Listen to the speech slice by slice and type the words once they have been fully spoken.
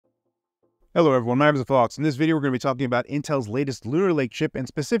Hello everyone, my name is Phawx. In this video we're going to be talking about Intel's latest Lunar Lake chip and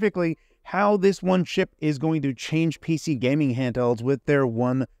specifically how this one chip is going to change PC gaming handhelds with their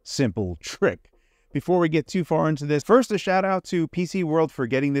one simple trick. Before we get too far into this, first a shout out to PC World for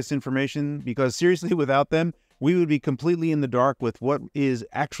getting this information because seriously without them we would be completely in the dark with what is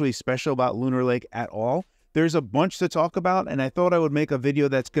actually special about Lunar Lake at all. There's a bunch to talk about and I thought I would make a video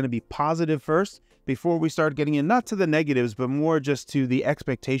that's going to be positive first before we start getting in not to the negatives but more just to the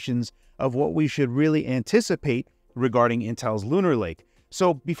expectations of what we should really anticipate regarding Intel's Lunar Lake.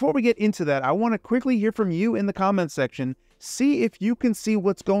 So before we get into that, I want to quickly hear from you in the comments section. See if you can see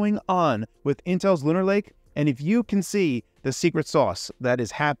what's going on with Intel's Lunar Lake and if you can see the secret sauce that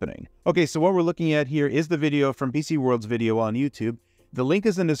is happening. Okay, so what we're looking at here is the video from PC World's video on YouTube. The link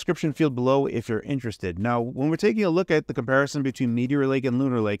is in the description field below if you're interested. Now, when we're taking a look at the comparison between Meteor Lake and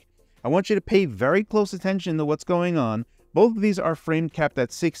Lunar Lake, I want you to pay very close attention to what's going on. Both of these are frame capped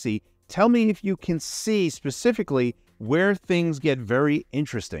at 60. Tell me if you can see specifically where things get very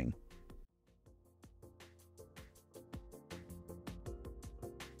interesting.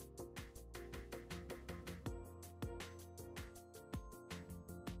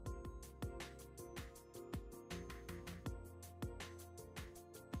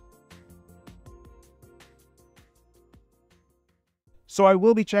 So I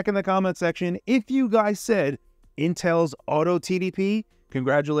will be checking the comment section. If you guys said Intel's Auto TDP,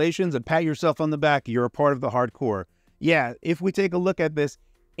 congratulations and pat yourself on the back. You're a part of the hardcore. Yeah, if we take a look at this,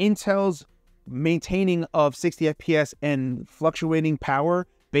 Intel's maintaining of 60 FPS and fluctuating power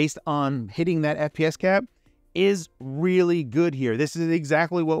based on hitting that FPS cap is really good here. This is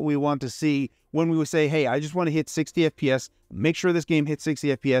exactly what we want to see when we would say, hey, I just want to hit 60 FPS, make sure this game hits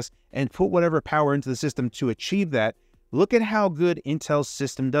 60 FPS, and put whatever power into the system to achieve that. Look at how good Intel's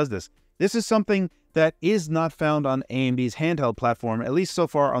system does this. This is something that is not found on AMD's handheld platform, at least so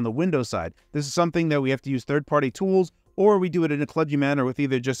far on the Windows side. This is something that we have to use third-party tools, or we do it in a kludgy manner with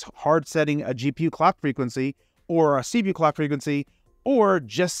either just hard setting a GPU clock frequency or a CPU clock frequency, or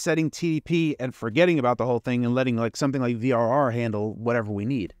just setting TDP and forgetting about the whole thing and letting like something like VRR handle whatever we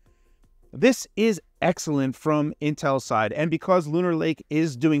need. This is excellent from Intel's side, and because Lunar Lake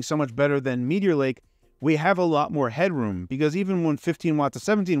is doing so much better than Meteor Lake, we have a lot more headroom because even when 15 watt to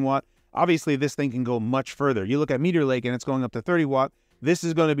 17 watt, obviously this thing can go much further. You look at Meteor Lake and it's going up to 30 watt. This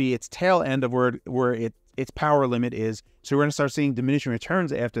is going to be its tail end of where its power limit is. So we're going to start seeing diminishing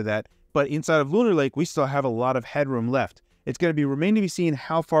returns after that. But inside of Lunar Lake, we still have a lot of headroom left. It's going to be remain to be seen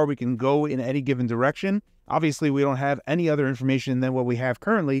how far we can go in any given direction. Obviously, we don't have any other information than what we have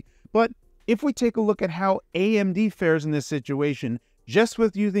currently. But if we take a look at how AMD fares in this situation, just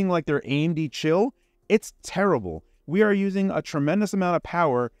with using like their AMD Chill, it's terrible. We are using a tremendous amount of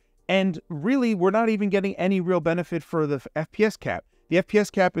power, and really, we're not even getting any real benefit for the FPS cap. The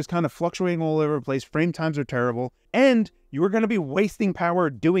FPS cap is kind of fluctuating all over the place. Frame times are terrible, and you're going to be wasting power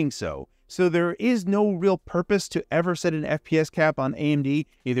doing so. So there is no real purpose to ever set an FPS cap on AMD,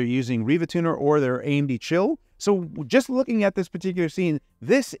 either using Riva Tuner or their AMD Chill. So just looking at this particular scene,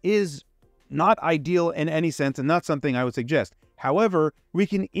 this is not ideal in any sense and not something I would suggest. However, we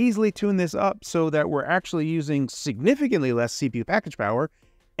can easily tune this up so that we're actually using significantly less CPU package power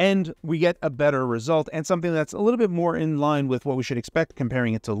and we get a better result and something that's a little bit more in line with what we should expect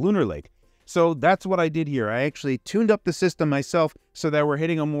comparing it to Lunar Lake. So that's what I did here. I actually tuned up the system myself so that we're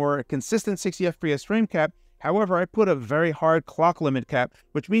hitting a more consistent 60 FPS frame cap. However, I put a very hard clock limit cap,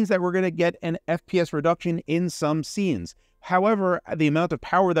 which means that we're going to get an FPS reduction in some scenes. However, the amount of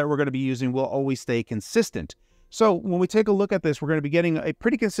power that we're going to be using will always stay consistent. So when we take a look at this, we're going to be getting a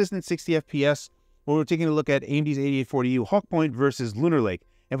pretty consistent 60 FPS when we're taking a look at AMD's 8840U Hawk Point versus Lunar Lake.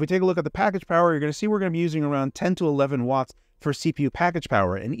 If we take a look at the package power, you're going to see we're going to be using around 10 to 11 watts for CPU package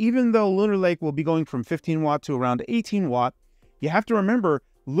power. And even though Lunar Lake will be going from 15 watt to around 18 watt, you have to remember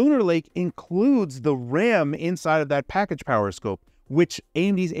Lunar Lake includes the RAM inside of that package power scope, which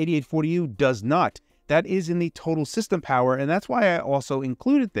AMD's 8840U does not. That is in the total system power, and that's why I also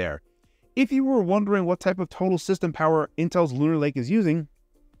include it there. If you were wondering what type of total system power Intel's Lunar Lake is using,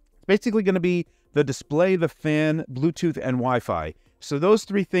 it's basically going to be the display, the fan, Bluetooth, and Wi-Fi. So those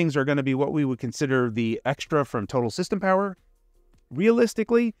three things are going to be what we would consider the extra from total system power.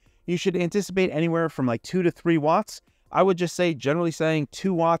 Realistically, you should anticipate anywhere from like 2 to 3 watts. I would just say, generally saying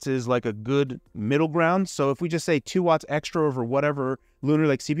 2 watts is like a good middle ground. So if we just say 2 watts extra over whatever Lunar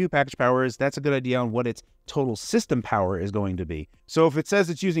Lake CPU package power is, that's a good idea on what its total system power is going to be. So if it says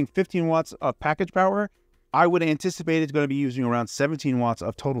it's using 15 watts of package power, I would anticipate it's going to be using around 17 watts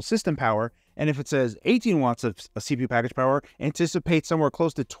of total system power. And if it says 18 watts of CPU package power, anticipate somewhere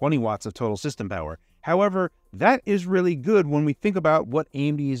close to 20 watts of total system power. However, That is really good when we think about what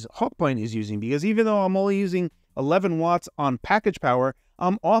AMD's Hawk Point is using, because even though I'm only using 11 watts on package power,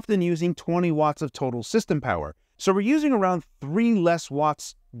 I'm often using 20 watts of total system power. So we're using around 3 less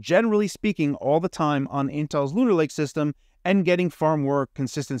watts, generally speaking, all the time on Intel's Lunar Lake system, and getting far more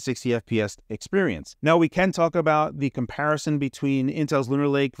consistent 60 FPS experience. Now, we can talk about the comparison between Intel's Lunar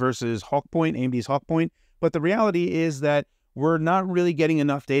Lake versus Hawk Point, AMD's Hawk Point, but the reality is that we're not really getting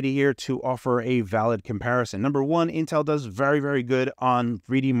enough data here to offer a valid comparison. Number one, Intel does very, very good on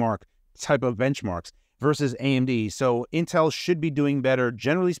 3D Mark type of benchmarks versus AMD. So Intel should be doing better,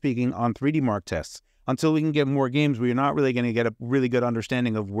 generally speaking, on 3D Mark tests. Until we can get more games, we're not really going to get a really good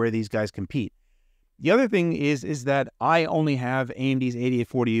understanding of where these guys compete. The other thing is that I only have AMD's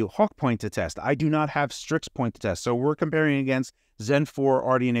 8840U Hawk Point to test. I do not have Strix Point to test. So we're comparing against Zen 4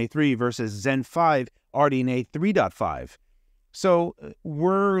 RDNA 3 versus Zen 5 RDNA 3.5. So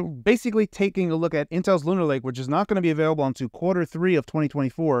we're basically taking a look at Intel's Lunar Lake, which is not going to be available until Q3 of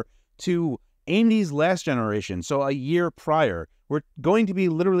 2024, to AMD's last generation, so a year prior. We're going to be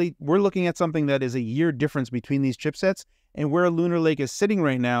we're looking at something that is a year difference between these chipsets, and where Lunar Lake is sitting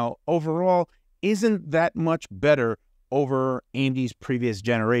right now, overall, isn't that much better over AMD's previous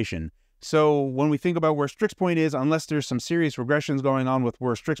generation. So when we think about where Strix Point is, unless there's some serious regressions going on with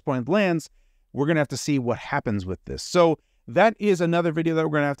where Strix Point lands, we're going to have to see what happens with this. So that is another video that we're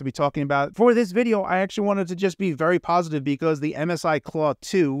going to have to be talking about. For this video, I actually wanted to just be very positive because the MSI Claw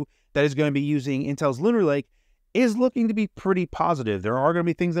 2 that is going to be using Intel's Lunar Lake is looking to be pretty positive. There are going to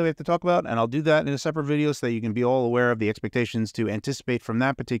be things that we have to talk about, and I'll do that in a separate video so that you can be all aware of the expectations to anticipate from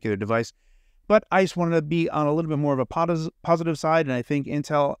that particular device. But I just wanted to be on a little bit more of a positive side, and I think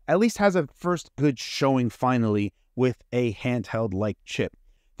Intel at least has a first good showing finally with a handheld-like chip.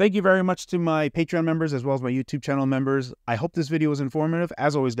 Thank you very much to my Patreon members as well as my YouTube channel members. I hope this video was informative.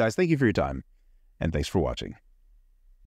 As always, guys, thank you for your time, and thanks for watching.